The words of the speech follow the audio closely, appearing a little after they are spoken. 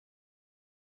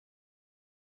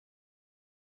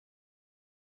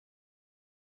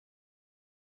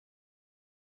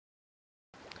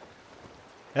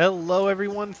Hello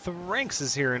everyone,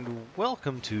 Thranxes here, and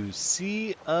welcome to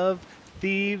Sea of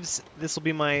Thieves. This will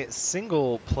be my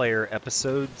single player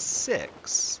episode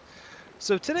 6.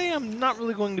 So today I'm not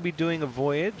really going to be doing a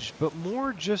voyage, but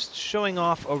more just showing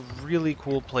off a really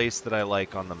cool place that I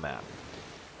like on the map.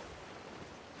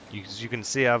 As you can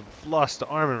see, I've lost an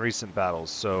arm in recent battles,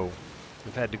 so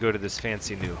we've had to go to this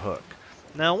fancy new hook.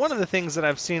 Now, one of the things that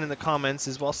I've seen in the comments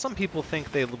is while some people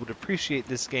think they would appreciate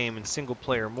this game in single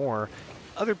player more,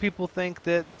 other people think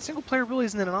that single player really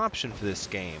isn't an option for this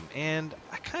game, and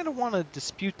I kind of want to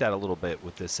dispute that a little bit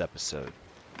with this episode.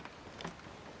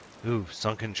 Ooh,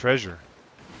 sunken treasure.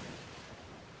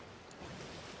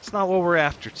 It's not what we're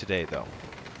after today, though.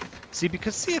 See,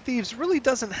 because Sea of Thieves really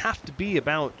doesn't have to be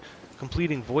about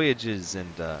completing voyages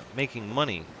and making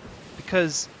money,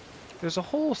 because there's a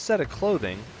whole set of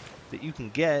clothing that you can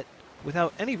get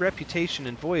without any reputation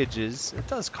in voyages. It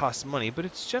does cost money, but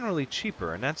it's generally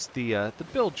cheaper, and that's the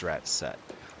Bilge-Rat set.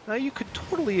 Now you could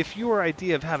totally, if your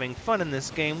idea of having fun in this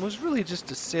game was really just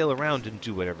to sail around and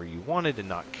do whatever you wanted and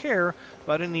not care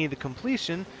about any of the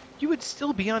completion, you would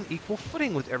still be on equal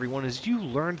footing with everyone as you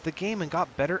learned the game and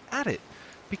got better at it.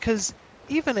 Because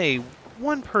even a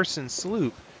one-person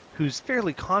sloop who's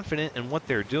fairly confident in what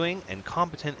they're doing and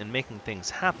competent in making things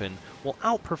happen will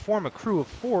outperform a crew of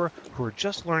 4 who are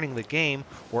just learning the game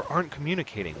or aren't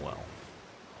communicating well.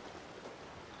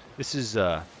 This is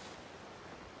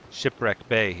Shipwreck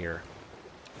Bay here.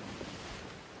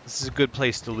 This is a good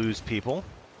place to lose people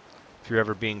if you're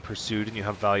ever being pursued and you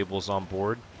have valuables on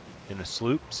board in a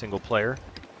sloop, single player.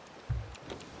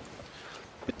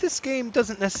 But this game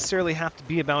doesn't necessarily have to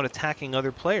be about attacking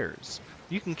other players.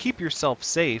 You can keep yourself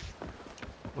safe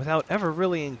without ever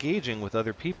really engaging with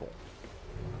other people.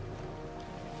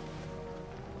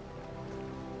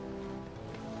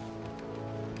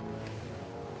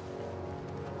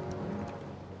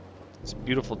 It's a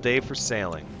beautiful day for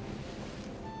sailing.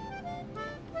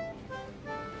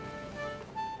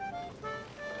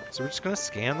 So we're just going to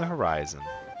scan the horizon.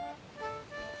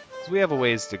 So we have a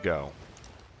ways to go.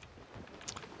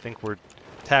 I think we're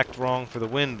tacked wrong for the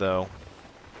wind, though.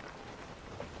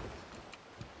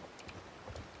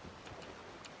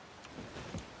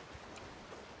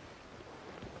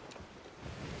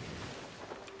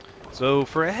 So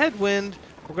for a headwind,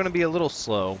 we're going to be a little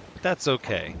slow, but that's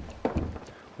okay.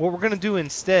 What we're going to do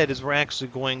instead is we're actually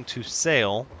going to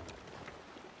sail,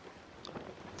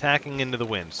 tacking into the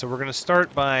wind. So we're going to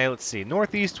start by, let's see,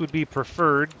 northeast would be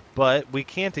preferred, but we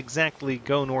can't exactly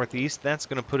go northeast. That's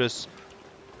going to put us,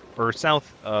 or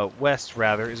southwest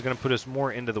rather, is going to put us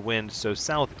more into the wind, so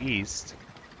southeast.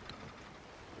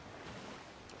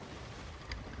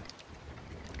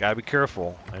 Gotta be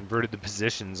careful. I inverted the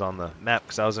positions on the map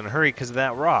because I was in a hurry because of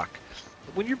that rock.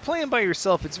 When you're playing by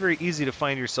yourself, it's very easy to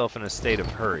find yourself in a state of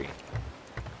hurry.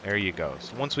 There you go.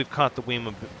 So once we've caught the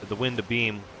wind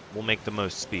abeam, we'll make the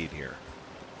most speed here.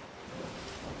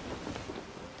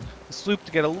 The sloop,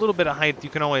 to get a little bit of height, you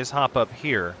can always hop up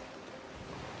here.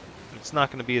 It's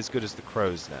not going to be as good as the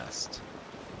crow's nest.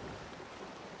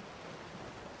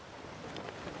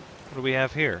 What do we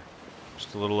have here?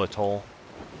 Just a little atoll.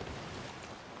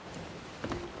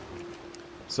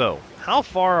 So, how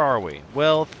far are we?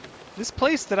 Well, this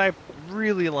place that I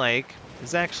really like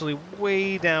is actually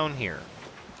way down here.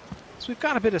 So we've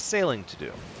got a bit of sailing to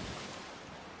do.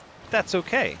 But that's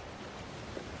okay,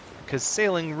 because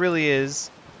sailing really is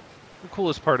the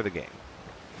coolest part of the game.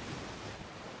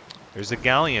 There's a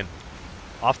galleon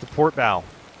off the port bow.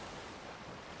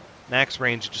 Max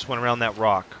range just went around that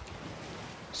rock.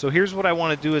 So here's what I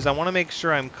want to do is I want to make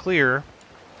sure I'm clear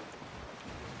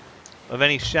of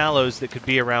any shallows that could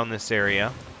be around this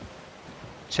area.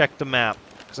 Check the map,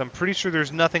 because I'm pretty sure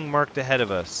there's nothing marked ahead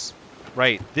of us.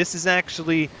 Right, this is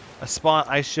actually a spot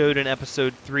I showed in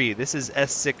episode 3. This is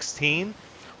S16,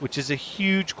 which is a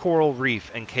huge coral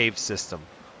reef and cave system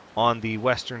on the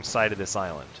western side of this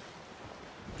island.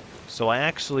 So I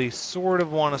actually sort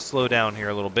of want to slow down here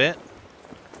a little bit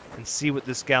and see what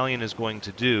this galleon is going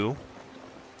to do,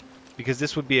 because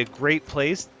this would be a great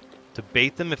place to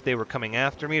bait them if they were coming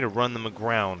after me, to run them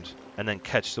aground and then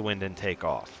catch the wind and take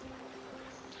off.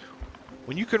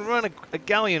 When you can run a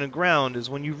galleon aground is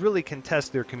when you really can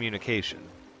test their communication.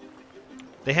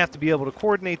 They have to be able to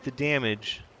coordinate the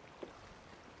damage.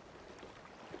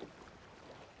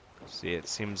 See, it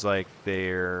seems like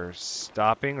they're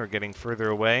stopping or getting further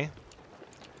away.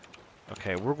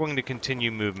 Okay, we're going to continue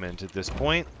movement at this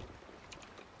point.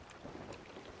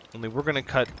 Only we're going to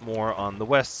cut more on the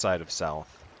west side of south.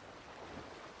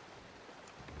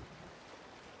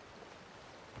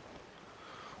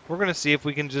 We're going to see if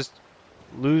we can just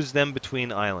lose them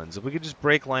between islands. If we could just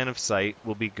break line of sight,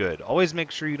 we'll be good. Always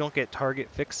make sure you don't get target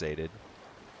fixated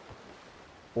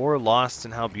or lost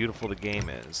in how beautiful the game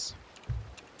is.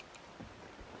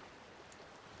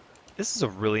 This is a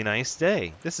really nice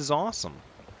day. This is awesome.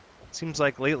 Seems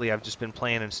like lately I've just been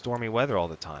playing in stormy weather all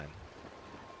the time.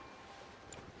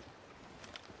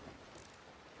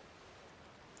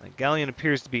 That galleon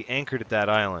appears to be anchored at that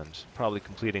island, probably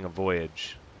completing a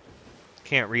voyage.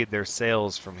 Can't read their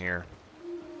sails from here.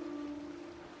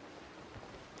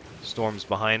 Storm's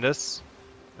behind us.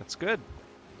 That's good.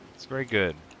 It's very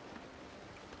good.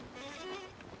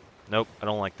 Nope, I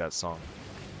don't like that song.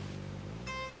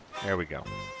 There we go.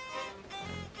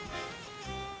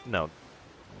 No.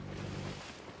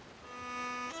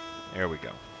 There we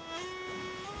go.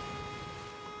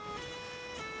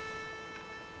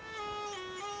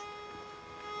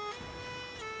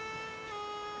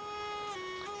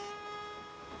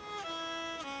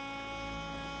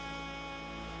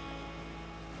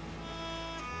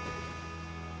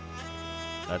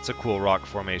 That's a cool rock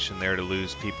formation there to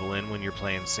lose people in when you're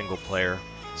playing single player.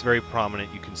 It's very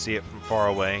prominent. You can see it from far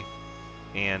away.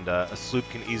 And a sloop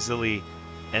can easily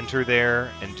enter there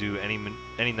and do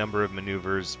any number of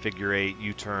maneuvers, figure eight,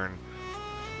 U-turn.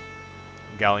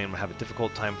 Galleon will have a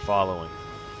difficult time following.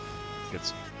 It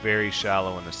gets very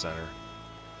shallow in the center.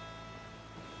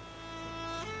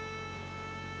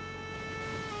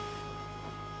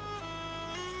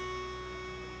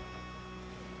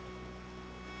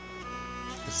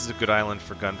 This is a good island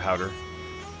for gunpowder.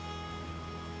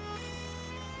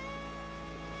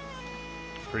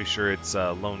 Pretty sure it's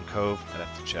Lone Cove. I'd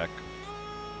have to check.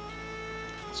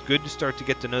 It's good to start to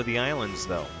get to know the islands,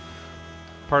 though.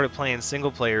 Part of playing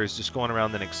single player is just going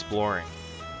around and exploring.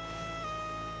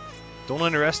 Don't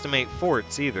underestimate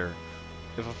forts, either.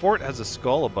 If a fort has a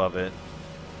skull above it...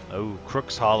 Oh,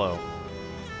 Crook's Hollow.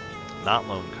 Not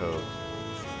Lone Cove.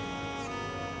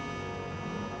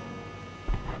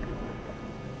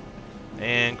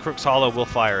 And Crook's Hollow will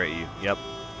fire at you. Yep.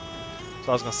 So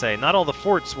I was going to say, not all the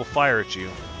forts will fire at you.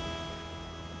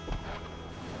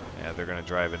 Yeah, they're going to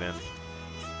drive it in.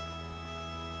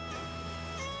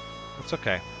 It's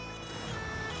okay.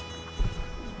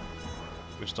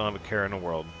 We just don't have a care in the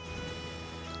world.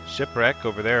 Shipwreck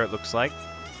over there, it looks like.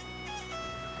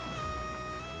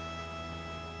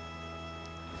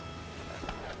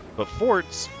 But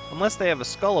forts, unless they have a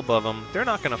skull above them, they're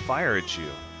not going to fire at you.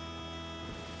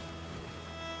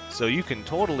 So you can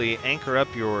totally anchor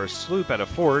up your sloop at a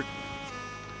fort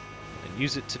and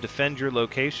use it to defend your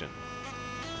location.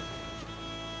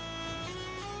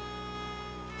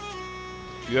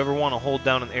 If you ever want to hold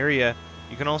down an area,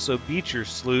 you can also beach your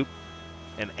sloop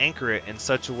and anchor it in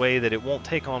such a way that it won't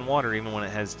take on water even when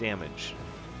it has damage.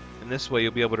 And this way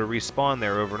you'll be able to respawn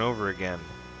there over and over again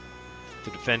to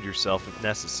defend yourself if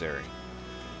necessary.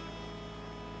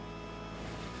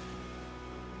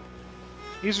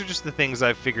 These are just the things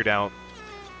I've figured out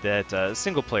that a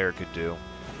single player could do.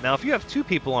 Now, if you have two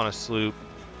people on a sloop,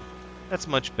 that's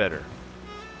much better.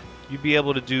 You'd be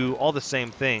able to do all the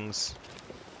same things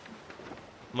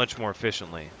much more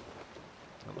efficiently.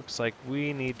 It looks like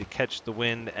we need to catch the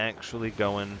wind actually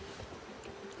going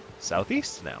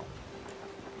southeast now.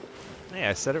 Hey,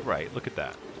 I said it right. Look at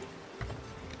that.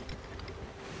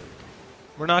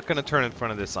 We're not going to turn in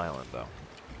front of this island, though.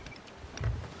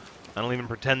 I don't even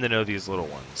pretend to know these little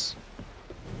ones.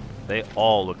 They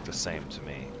all look the same to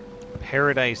me.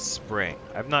 Paradise Spring.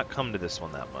 I've not come to this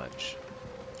one that much.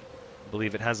 I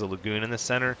believe it has a lagoon in the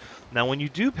center. Now, when you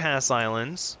do pass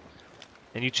islands,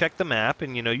 and you check the map,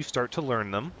 and you start to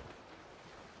learn them,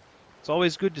 it's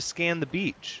always good to scan the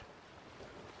beach.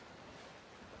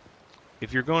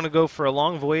 If you're going to go for a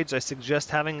long voyage, I suggest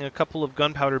having a couple of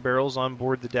gunpowder barrels on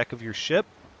board the deck of your ship,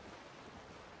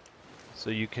 so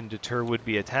you can deter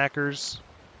would-be attackers.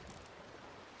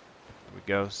 There we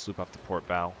go, sloop off the port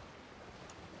bow.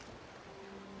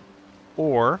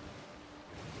 Or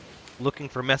looking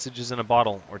for messages in a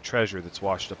bottle or treasure that's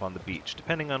washed up on the beach,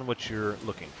 depending on what you're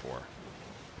looking for.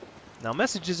 Now,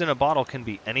 messages in a bottle can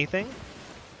be anything.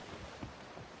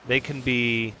 They can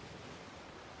be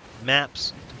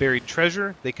maps to buried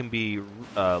treasure. They can be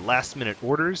last-minute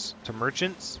orders to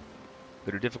merchants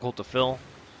that are difficult to fill.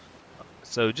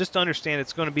 So just to understand,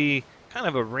 it's going to be kind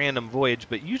of a random voyage,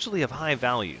 but usually of high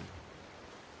value.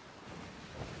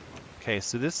 Okay,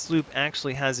 so this sloop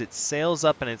actually has its sails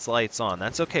up and its lights on.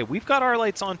 That's okay. We've got our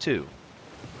lights on too.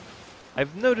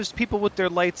 I've noticed people with their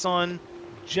lights on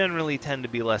generally tend to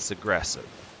be less aggressive.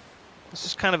 This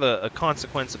is kind of a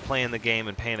consequence of playing the game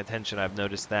and paying attention. I've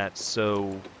noticed that.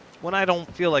 So when I don't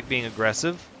feel like being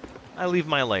aggressive, I leave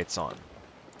my lights on.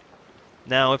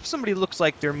 Now, if somebody looks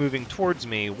like they're moving towards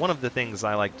me, one of the things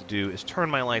I like to do is turn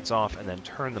my lights off and then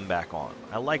turn them back on.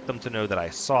 I like them to know that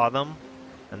I saw them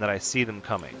and that I see them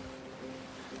coming.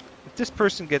 If this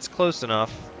person gets close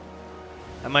enough,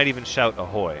 I might even shout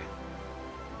ahoy.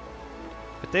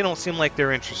 But they don't seem like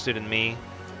they're interested in me.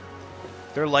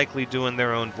 They're likely doing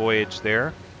their own voyage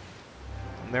there,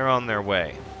 and they're on their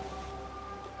way.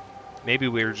 Maybe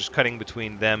we were just cutting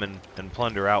between them and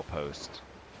Plunder Outpost,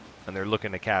 and they're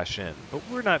looking to cash in. But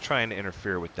we're not trying to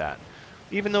interfere with that.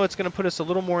 Even though it's going to put us a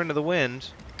little more into the wind,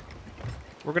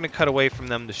 we're going to cut away from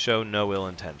them to show no ill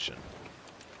intention.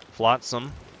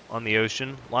 Flotsam on the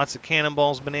ocean. Lots of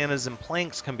cannonballs, bananas, and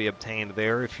planks can be obtained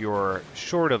there if you're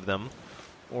short of them,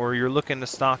 or you're looking to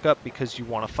stock up because you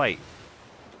want to fight.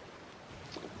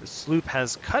 The sloop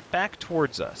has cut back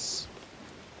towards us.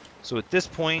 So at this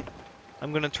point,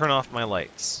 I'm going to turn off my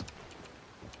lights.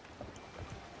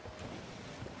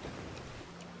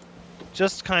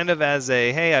 Just kind of as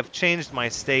a, hey, I've changed my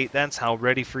state, that's how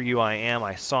ready for you I am,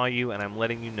 I saw you, and I'm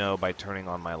letting you know by turning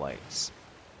on my lights.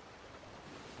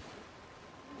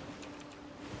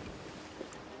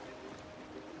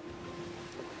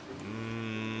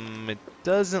 It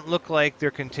doesn't look like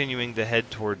they're continuing to head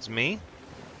towards me.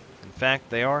 In fact,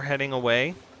 they are heading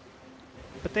away.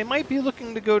 But they might be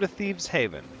looking to go to Thieves'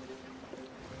 Haven,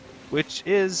 which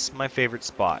is my favorite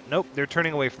spot. Nope, they're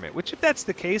turning away from it, which if that's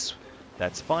the case,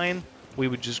 that's fine. We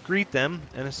would just greet them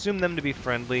and assume them to be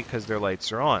friendly because their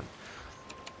lights are on.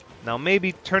 Now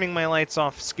maybe turning my lights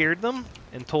off scared them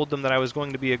and told them that I was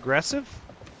going to be aggressive.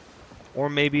 Or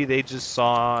maybe they just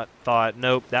thought,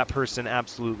 nope, that person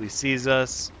absolutely sees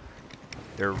us.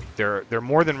 They're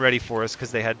more than ready for us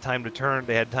because they had time to turn,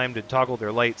 they had time to toggle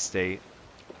their light state.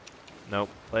 Nope,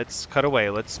 let's cut away.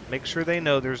 Let's make sure they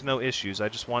know there's no issues. I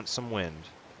just want some wind.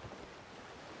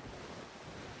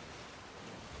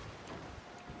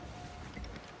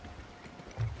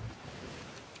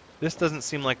 This doesn't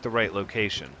seem like the right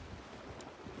location.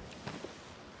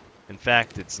 In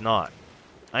fact, it's not.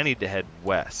 I need to head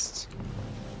west.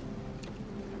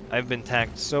 I've been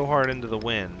tacked so hard into the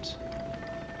wind.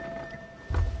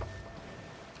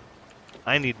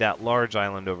 I need that large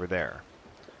island over there.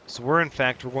 So we're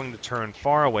going to turn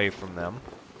far away from them.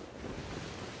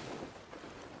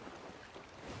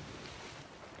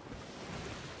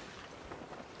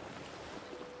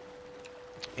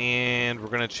 And we're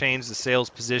going to change the sail's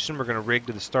position. We're going to rig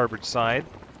to the starboard side.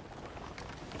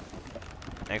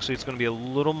 Actually, it's going to be a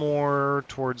little more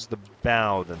towards the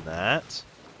bow than that.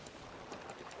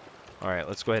 Alright,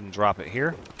 let's go ahead and drop it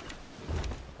here.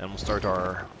 And we'll start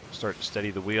to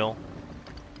steady the wheel.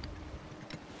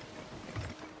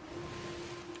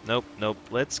 Nope, nope.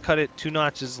 Let's cut it 2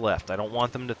 notches left. I don't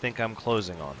want them to think I'm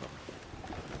closing on them.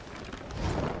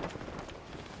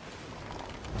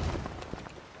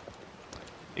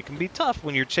 It can be tough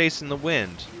when you're chasing the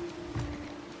wind.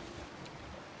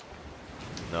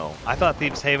 No, I thought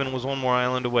Thieves' Haven was one more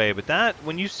island away, but that,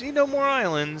 when you see no more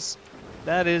islands,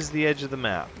 that is the edge of the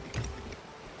map.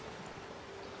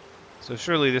 So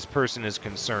surely this person is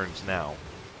concerned now.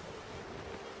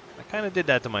 I kind of did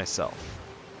that to myself.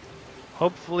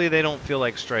 Hopefully they don't feel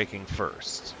like striking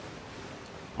first.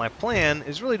 My plan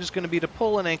is really just going to be to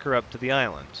pull an anchor up to the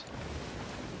island.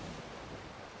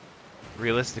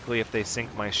 Realistically, if they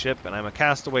sink my ship and I'm a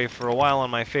castaway for a while on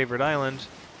my favorite island,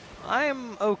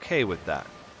 I'm okay with that.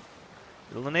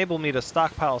 It'll enable me to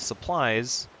stockpile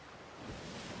supplies,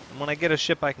 and when I get a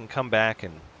ship I can come back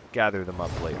and gather them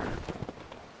up later.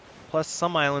 Plus,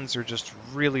 some islands are just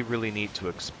really, really neat to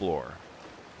explore.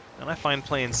 And I find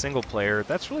playing single player,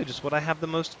 that's really just what I have the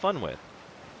most fun with.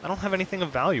 I don't have anything of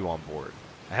value on board.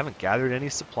 I haven't gathered any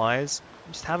supplies.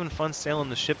 I'm just having fun sailing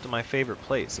the ship to my favorite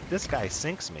place. If this guy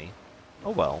sinks me,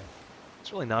 oh well.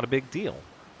 It's really not a big deal.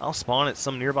 I'll spawn at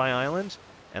some nearby island,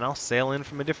 and I'll sail in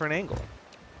from a different angle.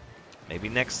 Maybe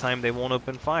next time they won't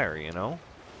open fire, you know?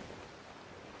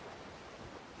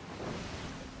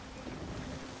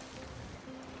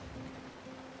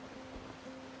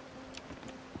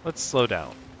 Let's slow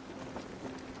down.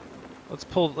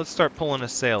 Let's start pulling a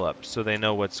sail up so they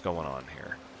know what's going on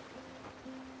here.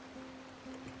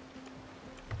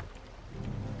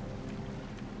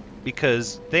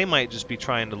 Because they might just be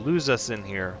trying to lose us in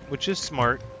here, which is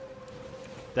smart.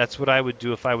 That's what I would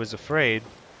do if I was afraid.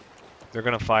 They're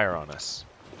going to fire on us.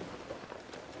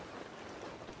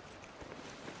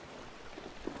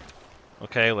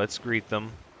 Okay, let's greet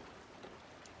them.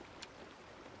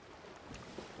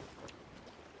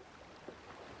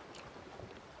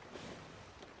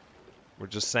 We're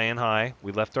just saying hi.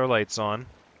 We left our lights on.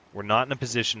 We're not in a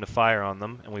position to fire on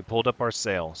them, and we pulled up our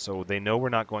sail, so they know we're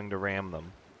not going to ram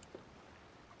them.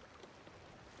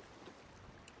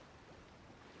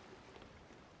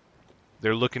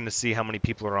 They're looking to see how many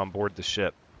people are on board the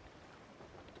ship.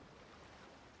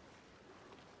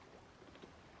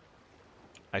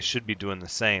 I should be doing the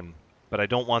same, but I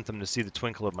don't want them to see the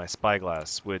twinkle of my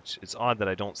spyglass, which it's odd that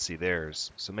I don't see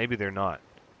theirs, so maybe they're not.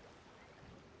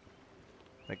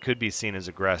 That could be seen as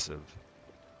aggressive.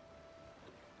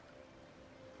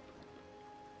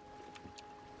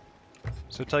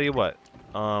 So tell you what,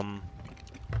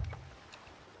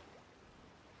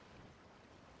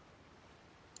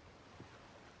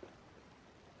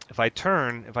 if I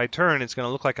turn, it's going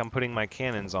to look like I'm putting my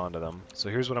cannons onto them. So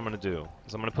here's what I'm going to do,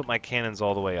 is I'm going to put my cannons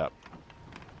all the way up.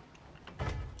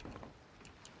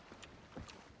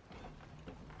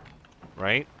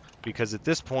 Right? Because at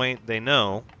this point, they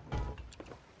know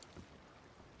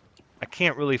I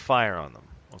can't really fire on them,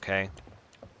 okay?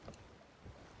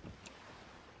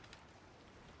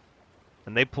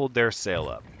 And they pulled their sail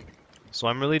up. So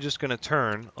I'm really just going to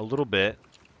turn a little bit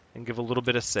and give a little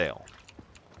bit of sail.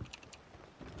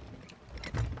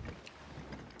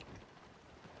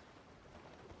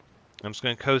 I'm just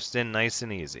going to coast in nice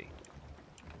and easy.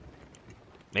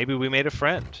 Maybe we made a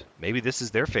friend. Maybe this is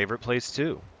their favorite place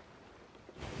too.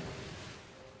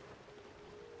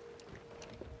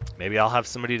 Maybe I'll have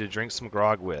somebody to drink some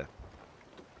grog with.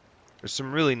 There's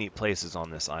some really neat places on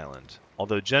this island,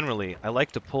 although generally I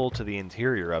like to pull to the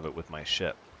interior of it with my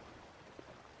ship.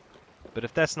 But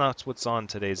if that's not what's on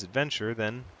today's adventure,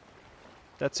 then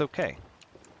that's okay.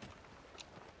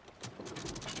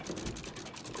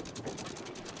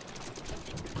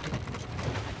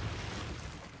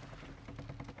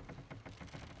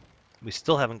 We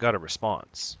still haven't got a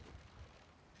response.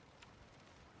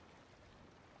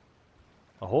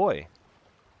 Ahoy!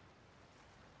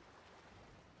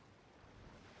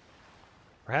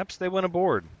 Perhaps they went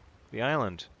aboard the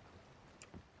island.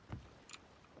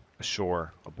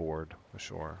 Ashore, aboard,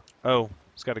 ashore. Oh,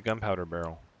 it's got a gunpowder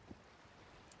barrel.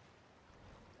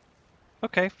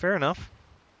 Okay, fair enough.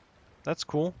 That's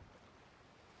cool.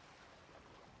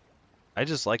 I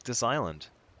just like this island.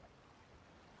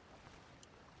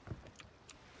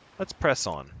 Let's press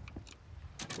on.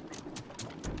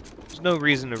 There's no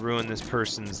reason to ruin this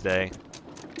person's day.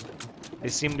 They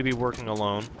seem to be working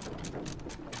alone.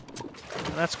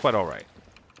 And that's quite alright.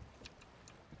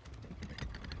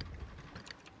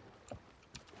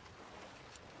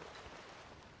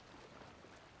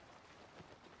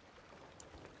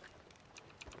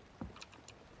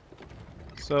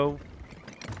 So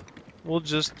we'll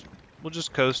just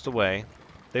coast away.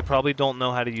 They probably don't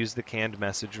know how to use the canned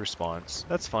message response.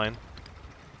 That's fine.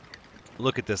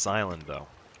 Look at this island, though.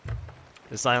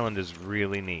 This island is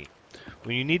really neat.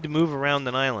 When you need to move around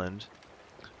an island,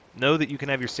 know that you can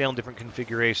have your sail in different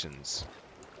configurations.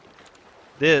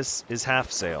 This is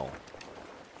half sail.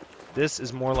 This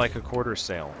is more like a quarter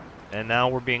sail. And now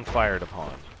we're being fired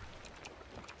upon.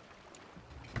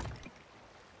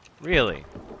 Really?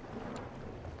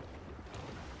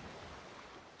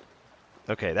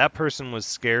 Okay, that person was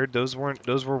scared. Those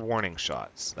were warning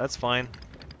shots. That's fine.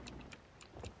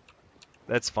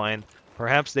 That's fine.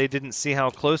 Perhaps they didn't see how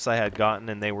close I had gotten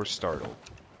and they were startled.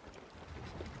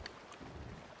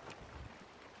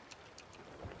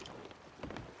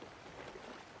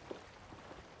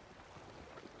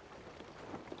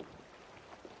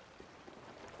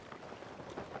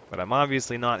 But I'm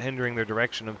obviously not hindering their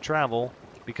direction of travel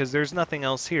because there's nothing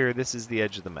else here. This is the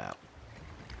edge of the map.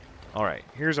 Alright,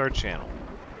 here's our channel.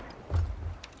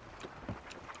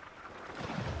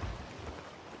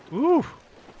 Ooh!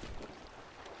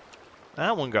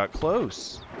 That one got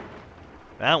close.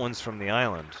 That one's from the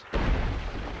island.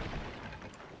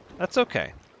 That's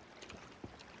okay.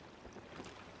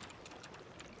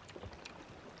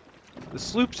 The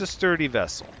sloop's a sturdy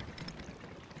vessel.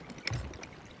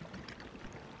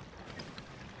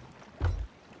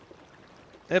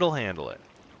 It'll handle it.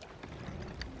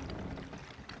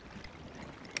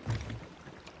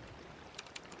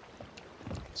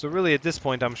 So really at this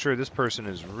point, I'm sure this person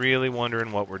is really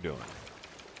wondering what we're doing.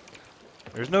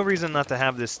 There's no reason not to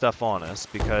have this stuff on us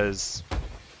because,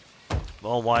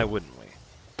 well, why wouldn't we?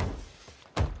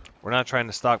 We're not trying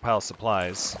to stockpile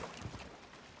supplies.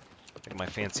 Look at my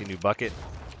fancy new bucket.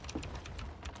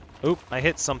 Oop, I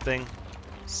hit something.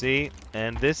 See?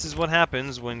 And this is what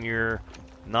happens when you're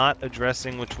not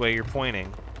addressing which way you're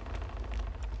pointing.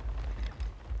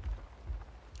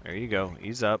 There you go,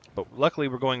 ease up. But luckily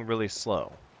we're going really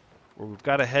slow. We've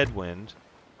got a headwind.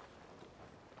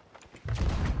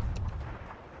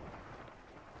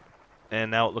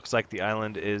 And now it looks like the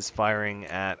island is firing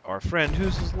at our friend,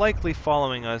 who's likely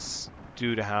following us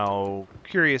due to how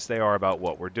curious they are about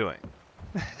what we're doing.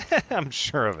 I'm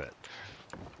sure of it.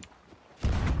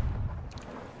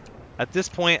 At this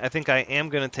point, I think I am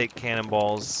going to take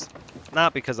cannonballs,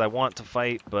 not because I want to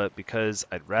fight, but because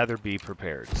I'd rather be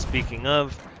prepared. Speaking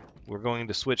of, we're going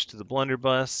to switch to the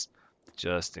blunderbuss,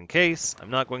 just in case. I'm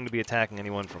not going to be attacking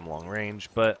anyone from long range,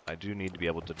 but I do need to be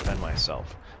able to defend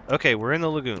myself. Okay, we're in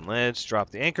the lagoon. Let's drop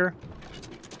the anchor.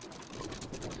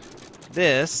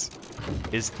 This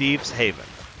is Thieves' Haven.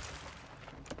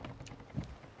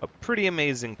 A pretty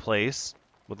amazing place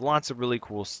with lots of really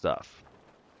cool stuff.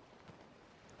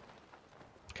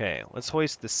 Okay, let's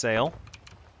hoist the sail.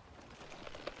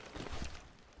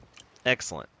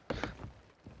 Excellent.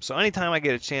 So anytime I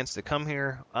get a chance to come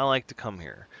here, I like to come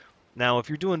here. Now, if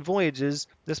you're doing voyages,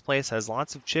 this place has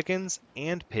lots of chickens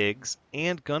and pigs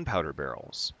and gunpowder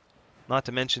barrels. Not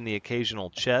to mention the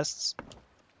occasional chests,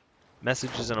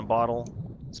 messages in a bottle.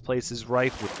 This place is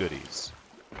rife with goodies.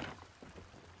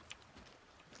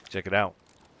 Check it out.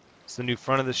 It's the new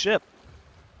front of the ship.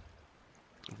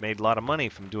 I've made a lot of money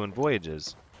from doing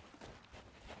voyages.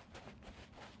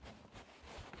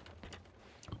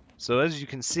 So as you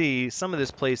can see, some of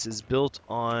this place is built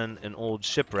on an old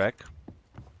shipwreck.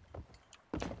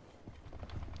 And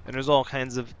there's all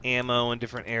kinds of ammo in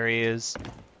different areas.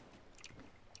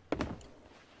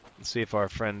 Let's see if our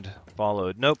friend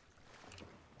followed. Nope.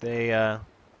 They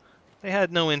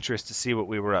had no interest to see what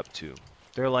we were up to.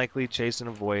 They're likely chasing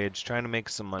a voyage, trying to make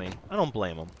some money. I don't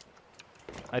blame them.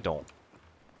 I don't.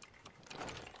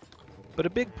 But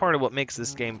a big part of what makes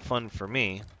this game fun for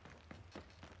me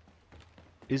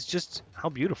is just how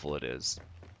beautiful it is.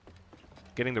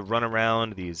 Getting to run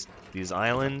around these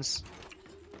islands.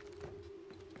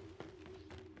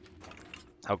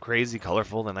 How crazy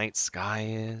colorful the night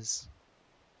sky is.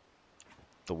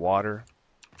 The water.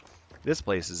 This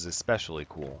place is especially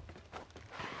cool.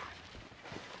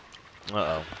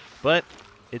 Uh-oh. But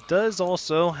it does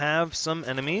also have some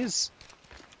enemies.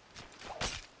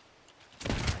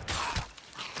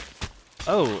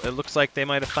 Oh, it looks like they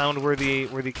might have found where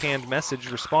the canned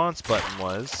message response button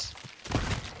was.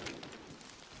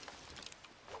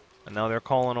 And now they're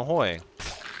calling ahoy.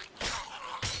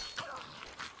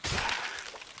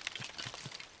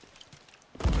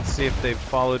 Let's see if they've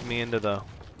followed me into the...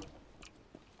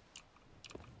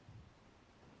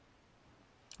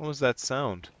 What was that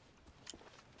sound?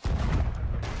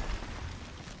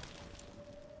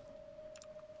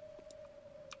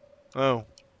 Oh,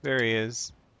 there he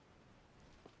is.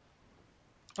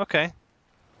 Okay.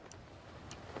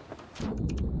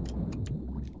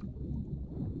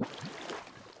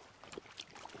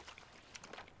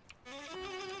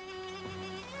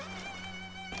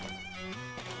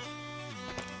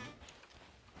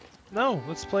 No,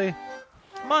 let's play.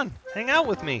 Come on, hang out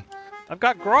with me. I've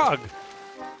got grog.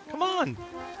 Come on.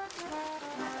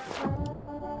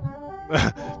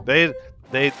 They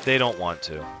don't want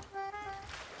to.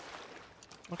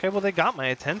 Okay, well they got my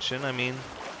attention. I mean,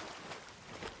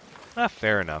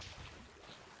 fair enough.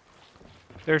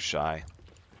 They're shy.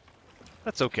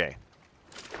 That's okay.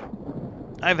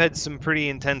 I've had some pretty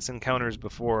intense encounters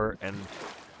before, and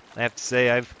I have to say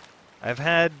I've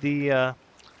had the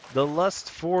lust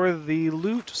for the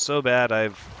loot so bad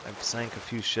I've sank a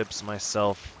few ships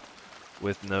myself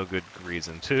with no good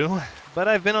reason to. But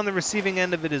I've been on the receiving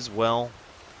end of it as well.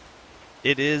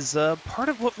 It is part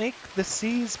of what makes the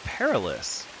seas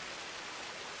perilous.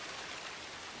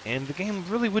 And the game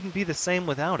really wouldn't be the same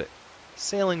without it.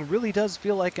 Sailing really does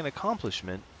feel like an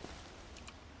accomplishment.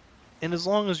 And as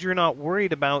long as you're not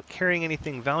worried about carrying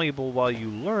anything valuable while you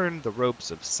learn the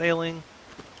ropes of sailing,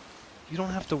 you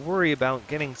don't have to worry about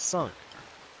getting sunk.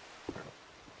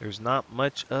 There's not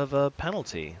much of a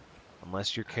penalty,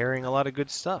 unless you're carrying a lot of good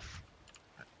stuff.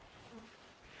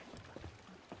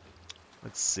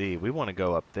 Let's see, we want to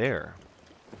go up there.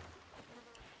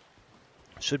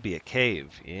 Should be a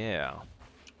cave, yeah.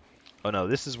 Oh no,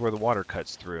 this is where the water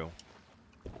cuts through.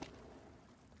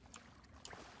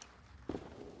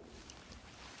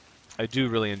 I do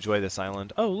really enjoy this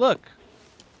island. Oh, look!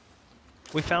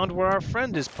 We found where our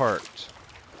friend is parked.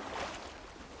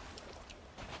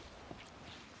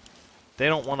 They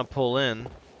don't want to pull in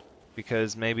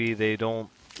because maybe they don't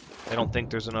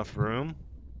think there's enough room.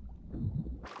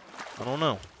 I don't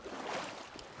know.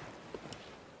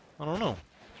 I don't know.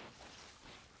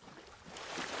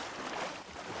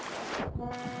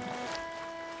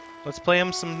 Let's play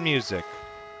him some music.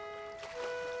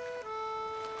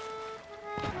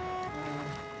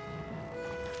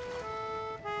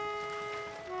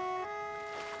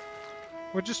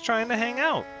 We're just trying to hang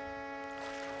out.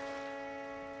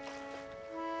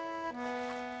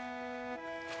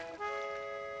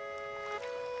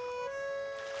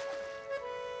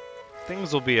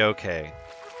 Things will be okay.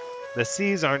 The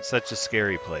seas aren't such a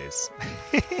scary place.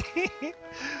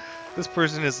 This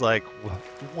person is like,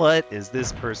 what is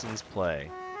this person's play?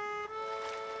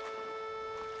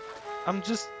 I'm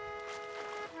just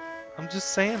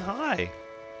saying hi.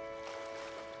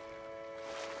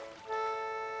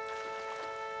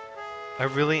 I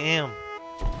really am.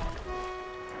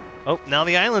 Oh, now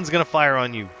the island's gonna fire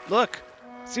on you. Look,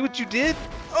 see what you did?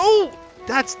 Oh,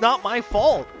 that's not my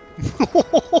fault.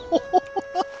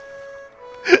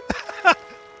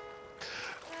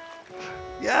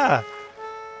 Yeah.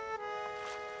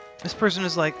 This person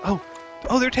is like, oh,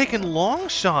 they're taking long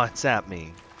shots at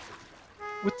me.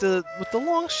 With the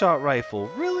long shot rifle.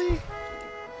 Really?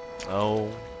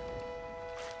 Oh.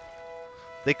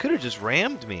 They could have just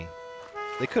rammed me.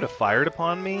 They could have fired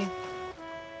upon me.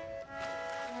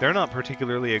 They're not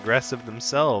particularly aggressive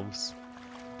themselves.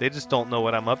 They just don't know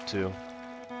what I'm up to.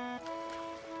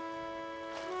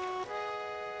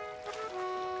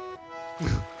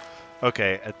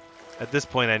 Okay, at this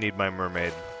point I need my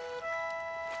mermaid.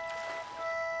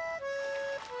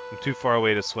 I'm too far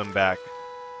away to swim back.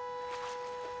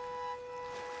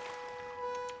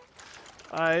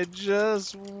 I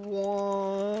just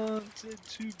wanted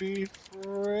to be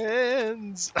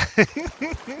friends.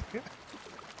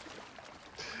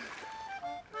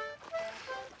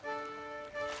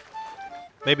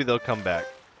 Maybe they'll come back.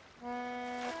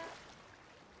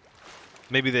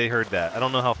 Maybe they heard that. I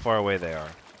don't know how far away they are.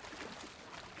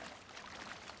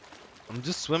 I'm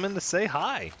just swimming to say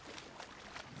hi.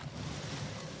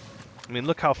 I mean,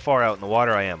 look how far out in the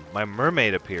water I am. My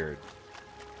mermaid appeared.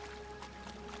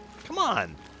 Come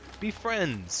on, be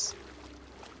friends.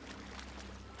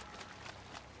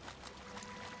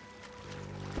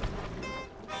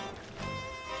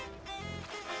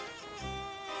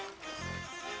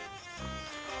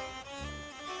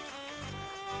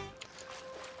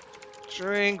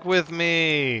 Drink with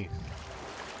me.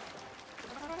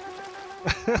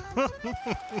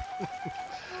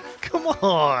 Come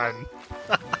on.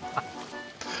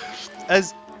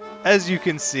 As you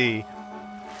can see,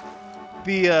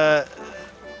 the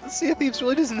Sea of Thieves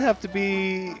really doesn't have to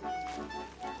be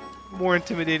more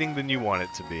intimidating than you want it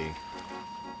to be.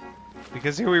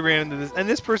 Because here we ran into this, and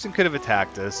this person could have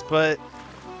attacked us,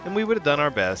 and we would have done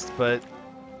our best, but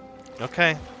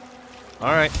okay.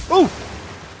 Alright. Oh!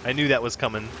 I knew that was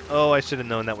coming. Oh, I should have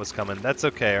known that was coming. That's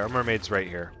okay, our mermaid's right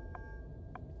here.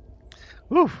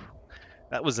 Whew!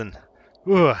 That was an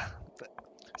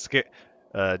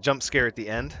jump scare at the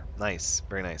end. Nice,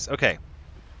 very nice. Okay.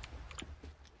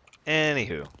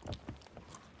 Anywho.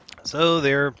 So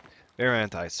they're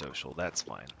antisocial. That's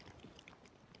fine.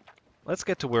 Let's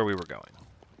get to where we were going.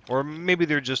 Or maybe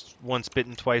they're just once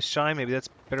bitten, twice shy. Maybe that's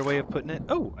a better way of putting it.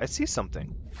 Oh, I see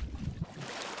something.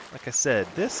 Like I said,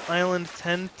 this island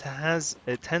tends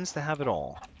to have it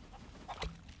all.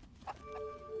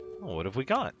 Oh, what have we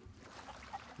got?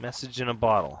 Message in a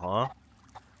bottle, huh?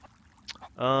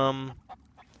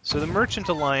 So the Merchant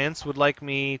Alliance would like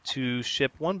me to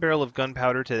ship 1 barrel of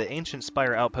gunpowder to the Ancient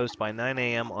Spire outpost by 9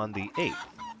 a.m. on the 8th.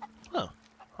 Huh.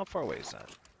 How far away is that?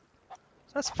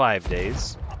 That's 5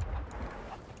 days.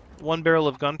 1 barrel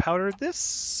of gunpowder.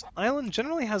 This island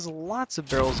generally has lots of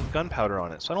barrels of gunpowder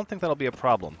on it, so I don't think that'll be a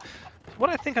problem.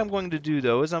 What I think I'm going to do,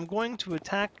 though, is I'm going to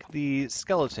attack the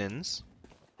skeletons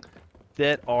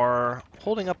that are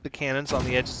holding up the cannons on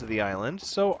the edges of the island,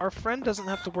 so our friend doesn't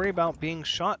have to worry about being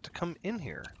shot to come in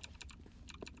here.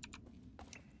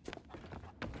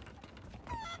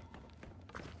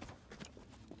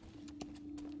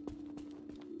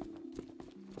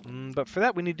 But for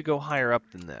that, we need to go higher up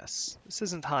than this. This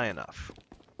isn't high enough.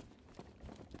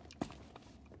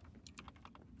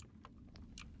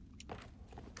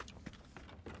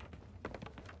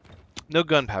 No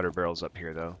gunpowder barrels up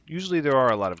here, though. Usually there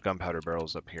are a lot of gunpowder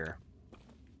barrels up here.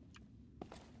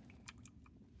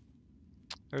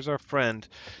 There's our friend.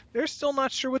 They're still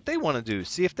not sure what they want to do.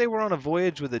 See, if they were on a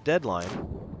voyage with a deadline,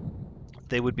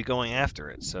 they would be going after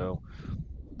it. So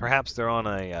perhaps they're on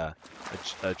a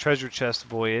treasure chest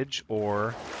voyage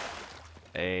or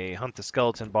a hunt the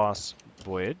skeleton boss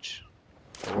voyage,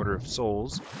 Order of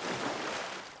Souls.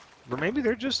 Or maybe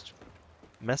they're just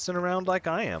messing around like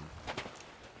I am.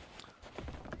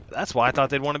 That's why I thought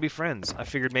they'd want to be friends. I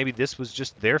figured maybe this was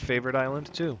just their favorite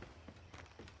island, too.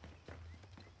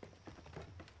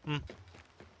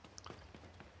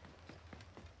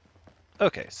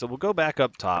 Okay, so we'll go back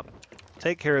up top,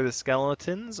 take care of the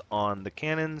skeletons on the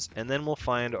cannons, and then we'll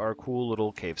find our cool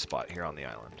little cave spot here on the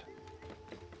island.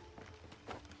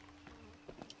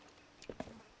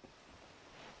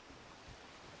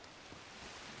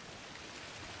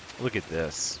 Look at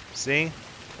this. See?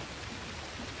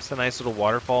 It's a nice little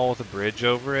waterfall with a bridge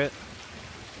over it.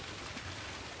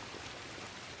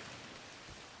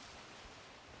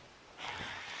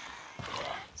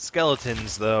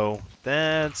 Skeletons, though,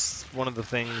 that's one of the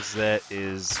things that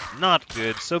is not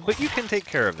good, but you can take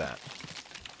care of that.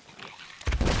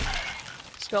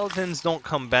 Skeletons don't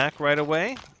come back right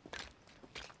away,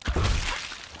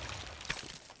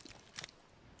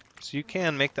 so you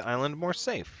can make the island more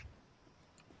safe.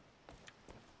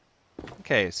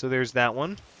 Okay, so there's that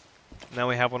one. Now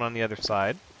we have one on the other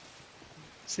side.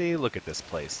 See, look at this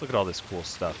place. Look at all this cool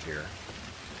stuff here.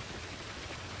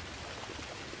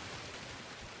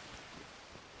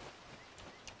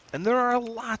 And there are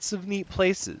lots of neat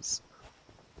places.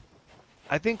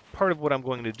 I think part of what I'm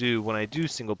going to do when I do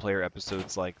single-player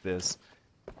episodes like this,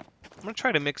 I'm going to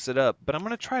try to mix it up, but I'm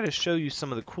going to try to show you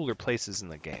some of the cooler places in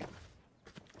the game.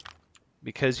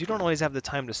 Because you don't always have the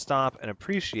time to stop and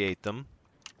appreciate them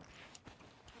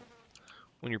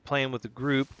when you're playing with a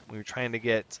group, when you're trying to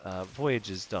get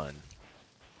voyages done.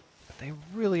 But they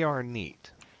really are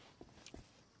neat.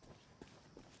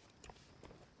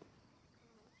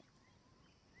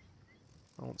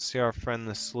 I don't see our friend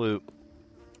the sloop.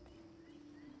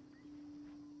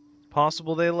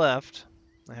 Possible they left.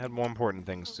 They had more important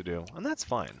things to do, and that's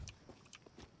fine.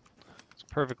 It's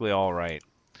perfectly all right.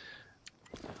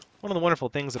 One of the wonderful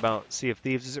things about Sea of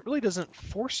Thieves is it really doesn't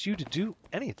force you to do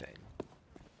anything.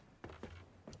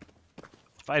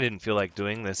 If I didn't feel like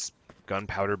doing this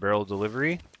gunpowder barrel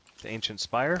delivery to Ancient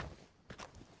Spire,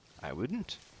 I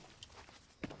wouldn't.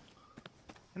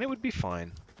 And it would be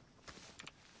fine.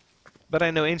 But I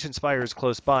know Ancient Spire is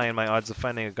close by, and my odds of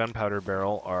finding a gunpowder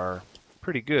barrel are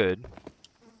pretty good.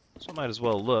 So I might as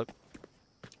well look.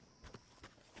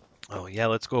 Oh yeah,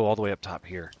 let's go all the way up top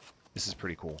here. This is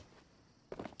pretty cool.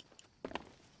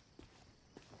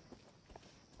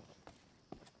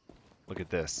 Look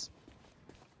at this.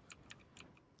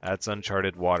 That's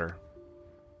uncharted water.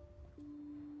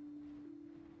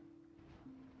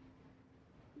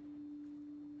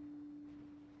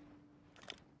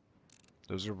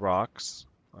 Those are rocks.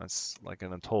 That's like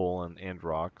an atoll and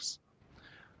rocks.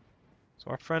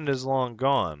 So our friend is long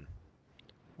gone.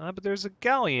 But there's a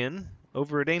galleon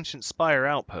over at Ancient Spire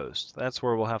Outpost. That's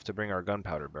where we'll have to bring our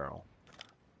gunpowder barrel.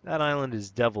 That island is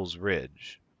Devil's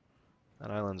Ridge. That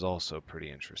island's also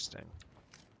pretty interesting.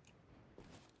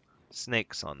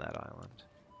 Snakes on that island.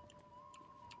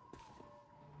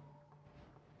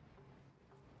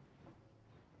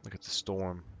 Look at the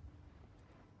storm.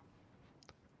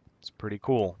 It's pretty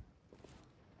cool.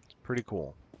 It's pretty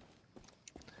cool.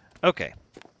 Okay.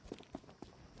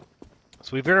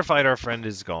 So we verified our friend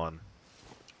is gone.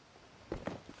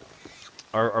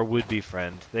 Our would-be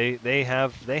friend. They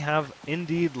have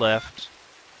indeed left.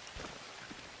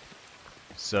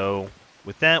 So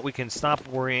with that, we can stop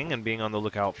worrying and being on the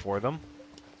lookout for them.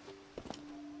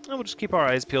 And we'll just keep our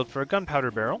eyes peeled for a gunpowder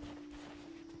barrel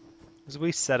as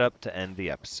we set up to end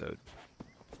the episode.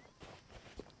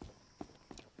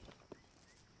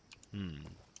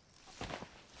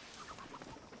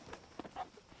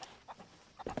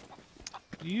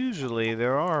 Usually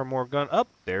there are more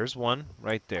there's one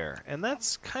right there. And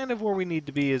that's kind of where we need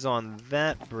to be, is on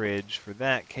that bridge for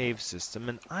that cave system.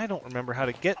 And I don't remember how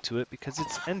to get to it because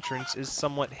its entrance is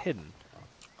somewhat hidden.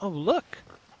 Oh, look!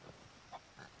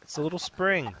 It's a little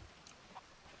spring.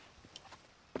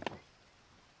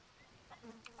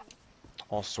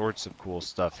 All sorts of cool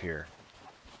stuff here.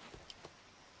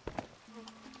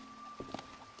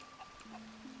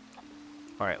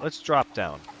 Alright, let's drop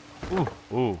down. Ooh,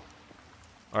 ooh.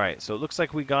 Alright, so it looks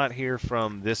like we got here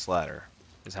from this ladder,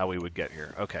 is how we would get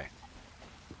here. Okay.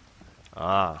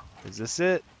 Ah, is this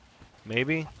it?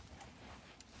 Maybe?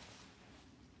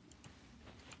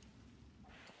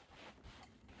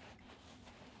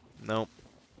 Nope.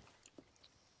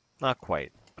 Not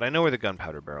quite. But I know where the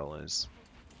gunpowder barrel is.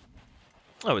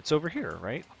 Oh, it's over here,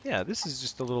 right? Yeah, this is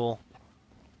just a little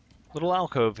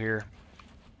alcove here.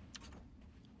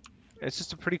 It's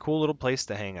just a pretty cool little place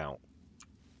to hang out.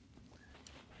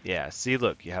 Yeah, see,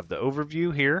 look, you have the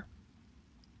overview here,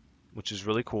 which is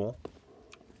really cool.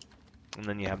 And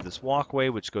then you have this walkway,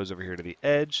 which goes over here to the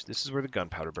edge. This is where the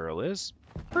gunpowder barrel is.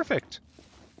 Perfect.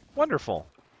 Wonderful.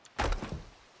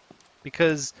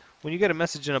 Because when you get a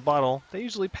message in a bottle, they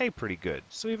usually pay pretty good.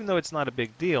 So even though it's not a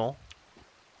big deal,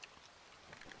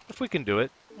 if we can do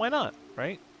it, why not,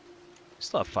 right? We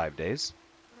still have 5 days.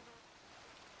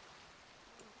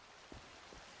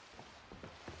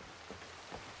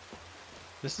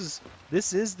 This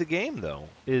is the game, though,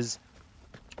 is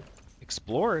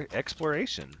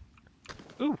exploration.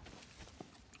 Ooh.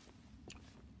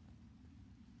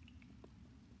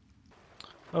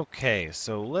 Okay,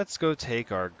 so let's go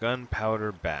take our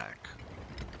gunpowder back.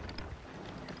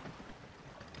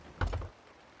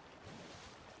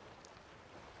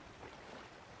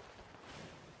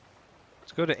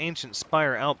 To go to Ancient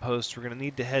Spire Outpost, we're going to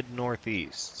need to head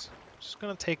northeast. Which is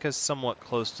going to take us somewhat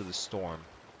close to the storm.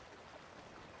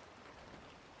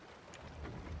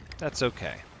 That's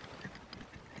okay.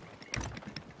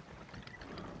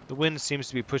 The wind seems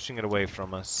to be pushing it away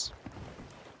from us.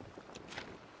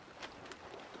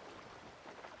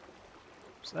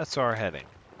 So that's our heading.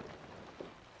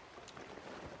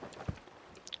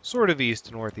 Sort of east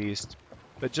to northeast,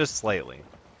 but just slightly.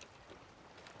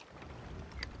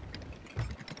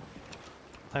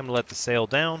 Time to let the sail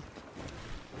down.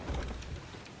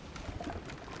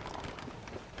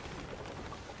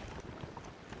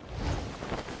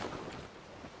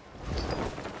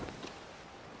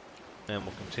 And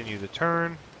we'll continue to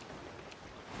turn.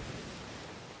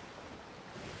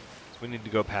 So we need to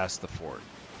go past the fort.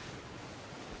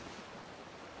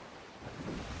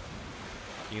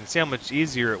 You can see how much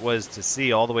easier it was to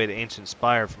see all the way to Ancient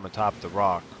Spire from atop the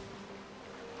rock.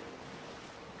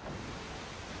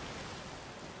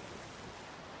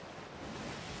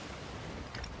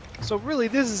 So really,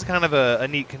 this is kind of a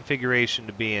neat configuration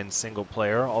to be in single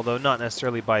player, although not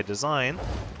necessarily by design,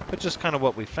 but just kind of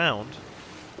what we found.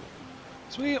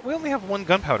 So we only have one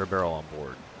gunpowder barrel on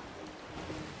board.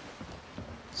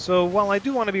 So while I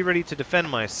do want to be ready to defend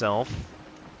myself,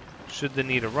 should the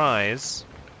need arise,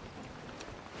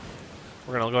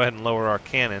 we're going to go ahead and lower our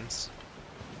cannons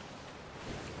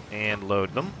and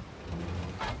load them.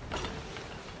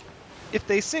 If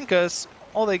they sink us,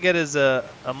 all they get is a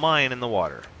mine in the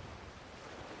water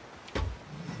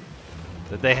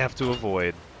that they have to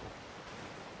avoid,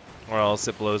 or else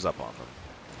it blows up on them.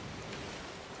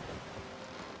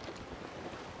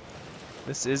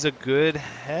 This is a good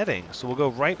heading, so we'll go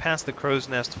right past the Crow's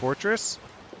Nest Fortress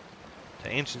to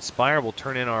Ancient Spire. We'll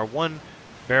turn in our 1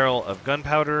 barrel of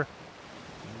gunpowder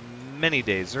many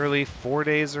days early, 4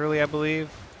 days early, I believe.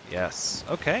 Yes,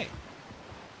 okay.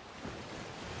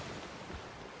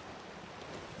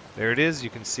 There it is, you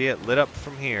can see it lit up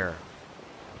from here.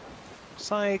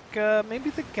 Looks like maybe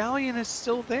the galleon is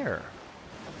still there.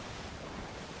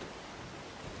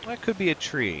 That could be a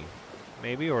tree,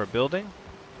 maybe, or a building.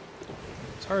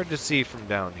 It's hard to see from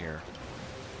down here.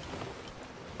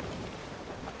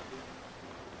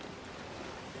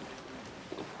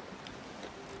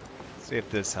 Let's see if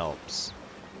this helps.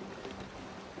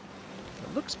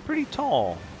 It looks pretty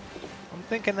tall. I'm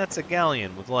thinking that's a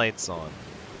galleon with lights on.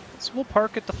 So we'll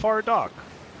park at the far dock.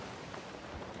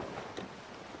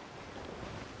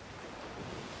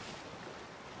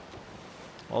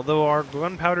 Although our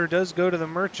gunpowder does go to the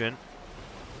merchant.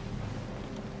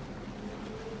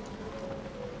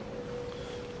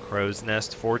 Crow's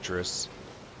Nest Fortress.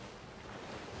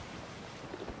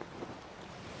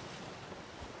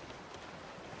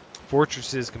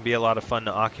 Fortresses can be a lot of fun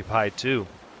to occupy too.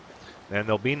 And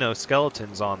there'll be no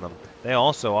skeletons on them. They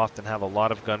also often have a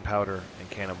lot of gunpowder and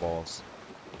cannonballs.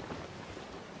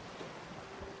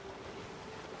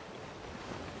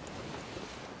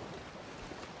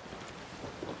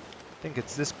 I think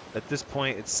it's at this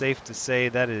point it's safe to say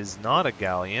that is not a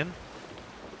galleon.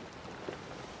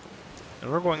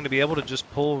 And we're going to be able to just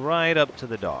pull right up to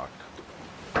the dock.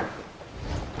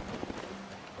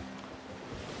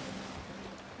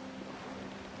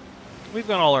 We've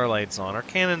got all our lights on. Our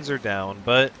cannons are down,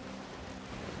 but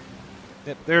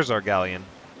yep, there's our galleon.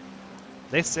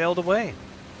 They sailed away.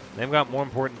 They've got more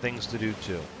important things to do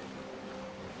too.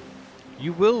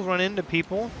 You will run into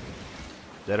people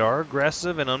that are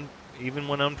aggressive and even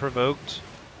when unprovoked.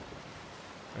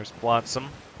 There's Flotsam,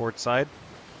 port side.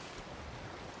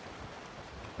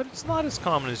 But it's not as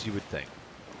common as you would think.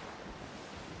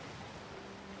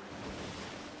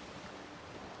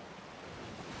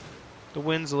 The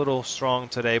wind's a little strong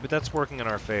today, but that's working in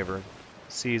our favor.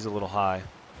 The sea's a little high.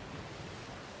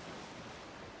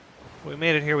 We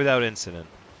made it here without incident.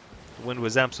 The wind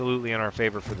was absolutely in our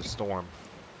favor for the storm.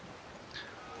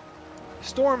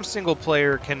 Storm single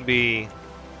player can be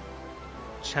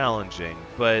challenging,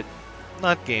 but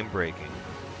not game-breaking.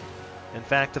 In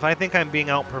fact, if I think I'm being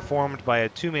outperformed by a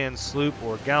 2-man sloop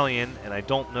or galleon and I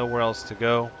don't know where else to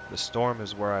go, the storm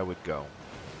is where I would go.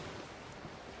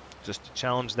 Just to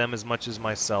challenge them as much as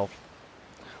myself.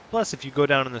 Plus, if you go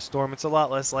down in the storm, it's a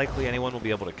lot less likely anyone will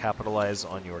be able to capitalize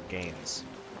on your gains.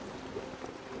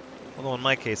 Although in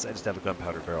my case, I just have a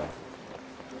gunpowder barrel.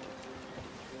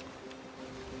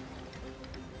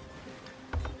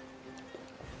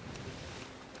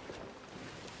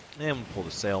 And we'll pull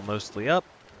the sail mostly up.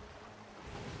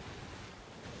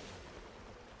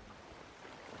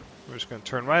 We're just going to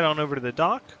turn right on over to the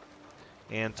dock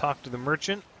and talk to the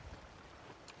merchant.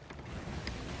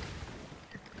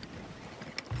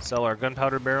 Sell our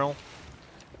gunpowder barrel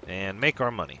and make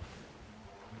our money.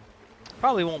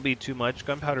 Probably won't be too much.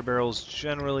 Gunpowder barrels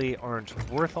generally aren't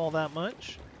worth all that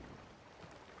much.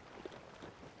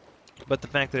 But the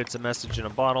fact that it's a message in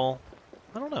a bottle,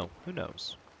 I don't know. Who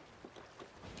knows?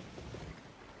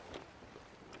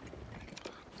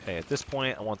 Okay, at this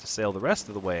point, I want to sail the rest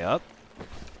of the way up.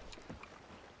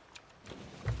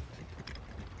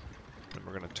 And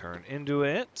we're going to turn into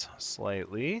it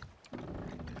slightly.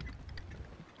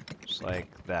 Just like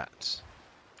that.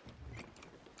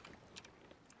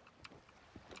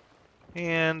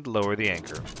 And lower the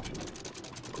anchor.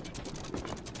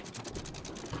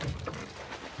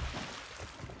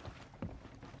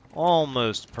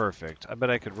 Almost perfect. I bet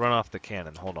I could run off the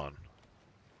cannon. Hold on.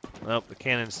 Nope, the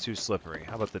cannon's too slippery.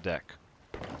 How about the deck?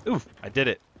 Ooh, I did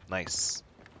it. Nice.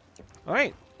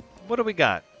 Alright, what do we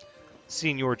got?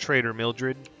 Senior Trader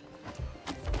Mildred.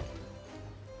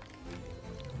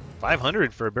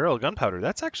 500 for a barrel of gunpowder.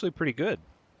 That's actually pretty good.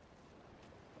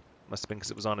 Must have been because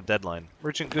it was on a deadline.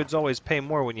 Merchant goods always pay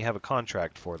more when you have a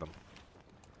contract for them.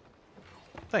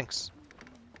 Thanks.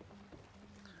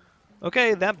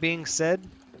 Okay, that being said,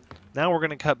 now we're going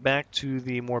to cut back to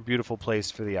the more beautiful place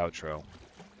for the outro.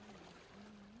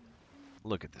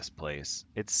 Look at this place.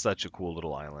 It's such a cool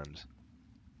little island.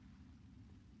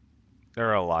 There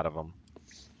are a lot of them.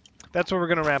 That's where we're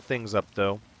going to wrap things up,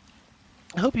 though.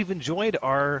 I hope you've enjoyed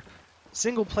our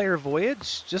single-player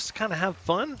voyage. Just to kind of have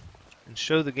fun and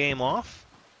show the game off.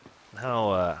 And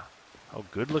how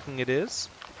good-looking it is.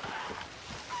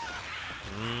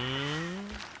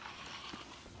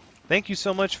 Thank you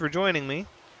so much for joining me.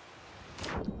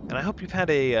 And I hope you've had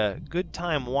a good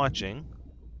time watching.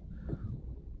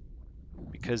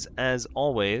 Because, as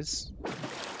always,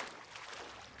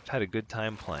 I've had a good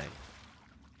time playing.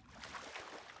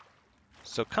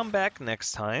 So come back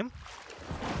next time,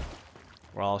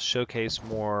 where I'll showcase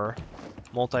more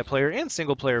multiplayer and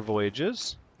single-player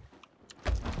voyages.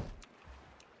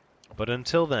 But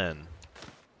until then,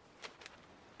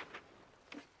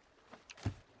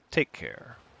 take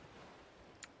care.